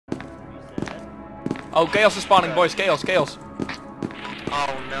Oh, chaos is spawning, boys. Chaos.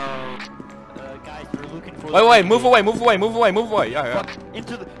 Oh no. Guys, we're looking for. Wait, move away. Yeah. In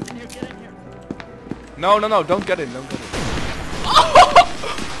here, get in here. No, don't get in.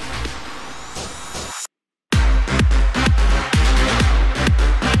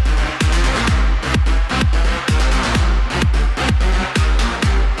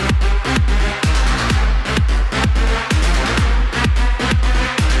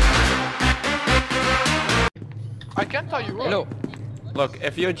 I can't tell you what. Hello. Look,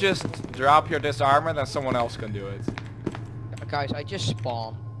 if you just drop your disarmor, then someone else can do it. Guys, I just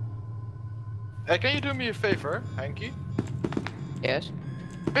spawned. Hey, can you do me a favor, Hanky? Yes?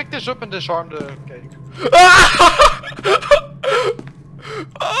 Pick this up and disarm the cake.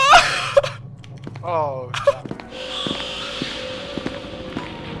 Oh.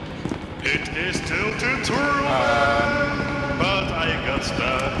 It is tilted to but I got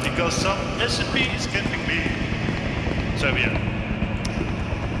stuck because some SCP is camping me. So yeah.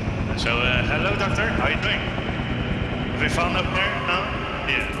 So hello doctor, how you doing? Have you found up there? No?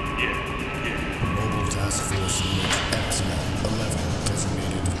 Yeah. Mobile Task Force Unit Epsilon 11,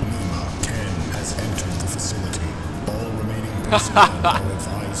 designated Lima 10, has entered the facility. All remaining personnel are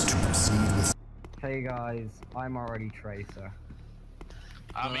advised to proceed with... Hey guys, I'm already Tracer.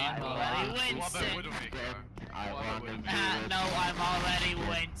 I mean, already Winston. No, I'm already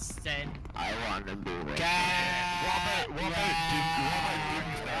Winston. I want to do it.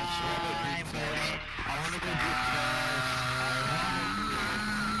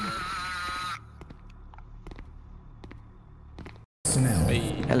 Personnel.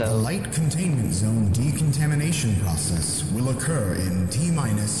 Hello. The light containment zone decontamination process will occur in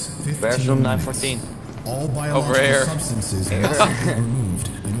T-minus 15 Where's room minutes. 914? All Over biological here. substances must be removed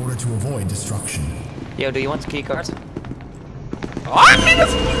in order to avoid destruction. Yo, do you want the key card? I mean,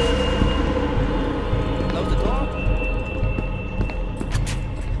 Close the door.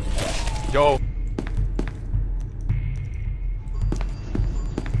 yo.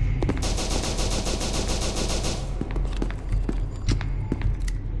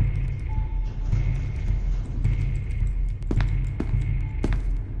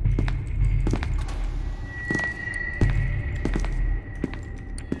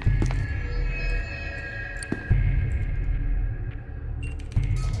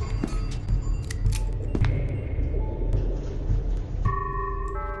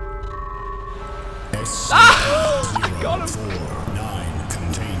 SCP-049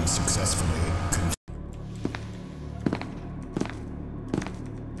 contained successfully.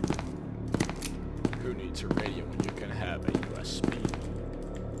 Who needs a radio when you can have a USB?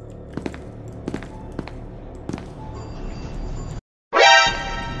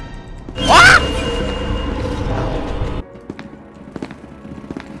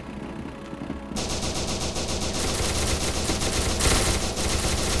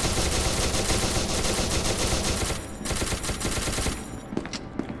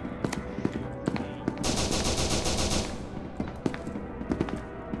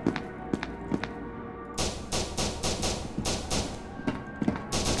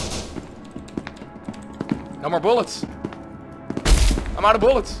 No more bullets. I'm out of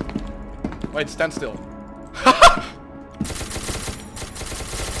bullets. Wait, stand still.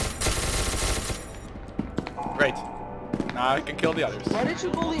 Great. Now I can kill the others. Why did you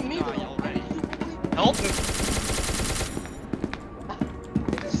bully me? Help!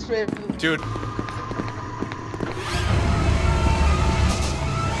 Dude.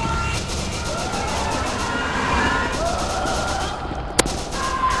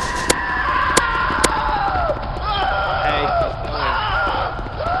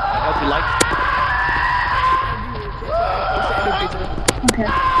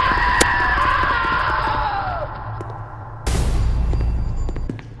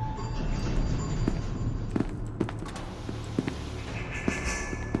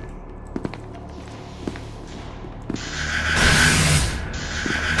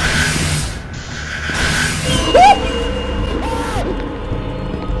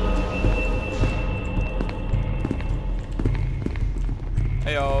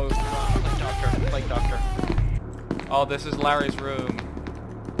 Heyo. Plague doctor. Oh, this is Larry's room.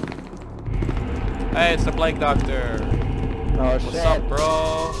 Hey, it's the plague doctor. Oh What's up, bro?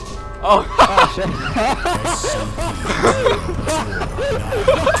 Oh,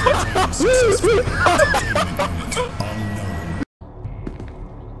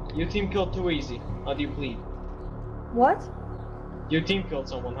 Your team killed too easy. How do you plead? What? Your team killed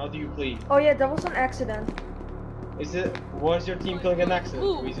someone. How do you plead? Oh yeah, that was an accident. Is it? Was your team killing an accident?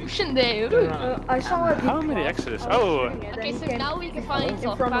 Weezy? I saw it. How many accidents? Oh! Okay, so now we can finally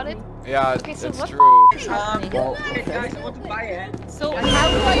talk about it. Yeah, Okay, so it's what- true. Guys, I want to buy it. So how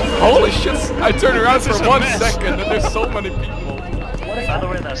do I? Holy shit! I turned around This is for a 1 mess. second and there's so many people. By the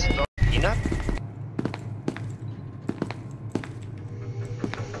way, that's pEaNuT?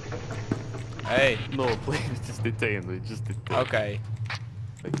 Hey. No, please just detain me, just detain. Okay.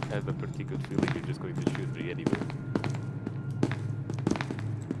 Like, I have a pretty good feeling you're just going to shoot me anyway.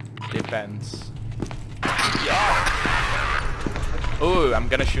 Depends. Ooh, I'm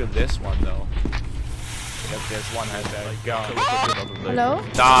gonna shoot this one though. Because this one has a gun. Hello?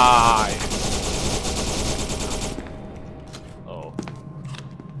 Die! Oh.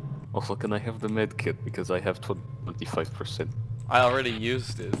 Also, can I have the med kit? Because I have 25%. I already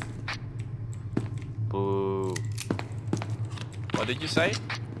used it. Boo. What did you say?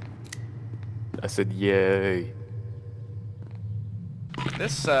 I said yay.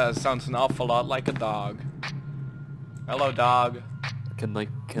 This sounds an awful lot like a dog. Hello, dog. Can I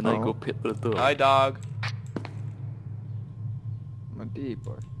go pet the dog? Hi, dog. I'm a D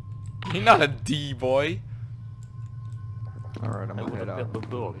boy. You're not a D boy. Alright, I'm I gonna head wanna out. pet the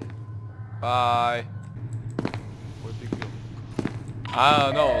dog. Bye. Where'd they go? I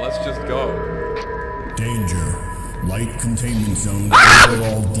don't know. Let's just go. Danger. Light containment zone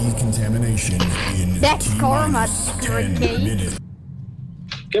overall decontamination in That's karma, 10 Jskee. minutes.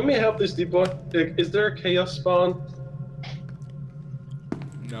 Can we help this D-boy? Is there a chaos spawn?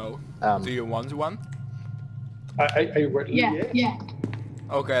 No. Do you want one? I ready? Yeah.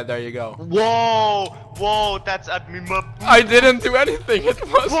 Okay, there you go. Whoa! Whoa, that's admin map. I didn't do anything. It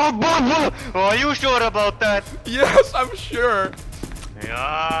was. Are you sure about that? Yes, I'm sure.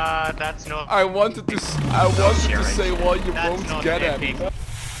 Yeah, that's not. I wanted to. Say, well, you That's won't not get epic. him.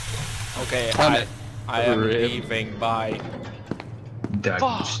 Okay, I am leaving. Bye.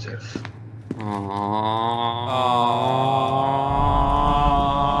 Diagnostic. Aww.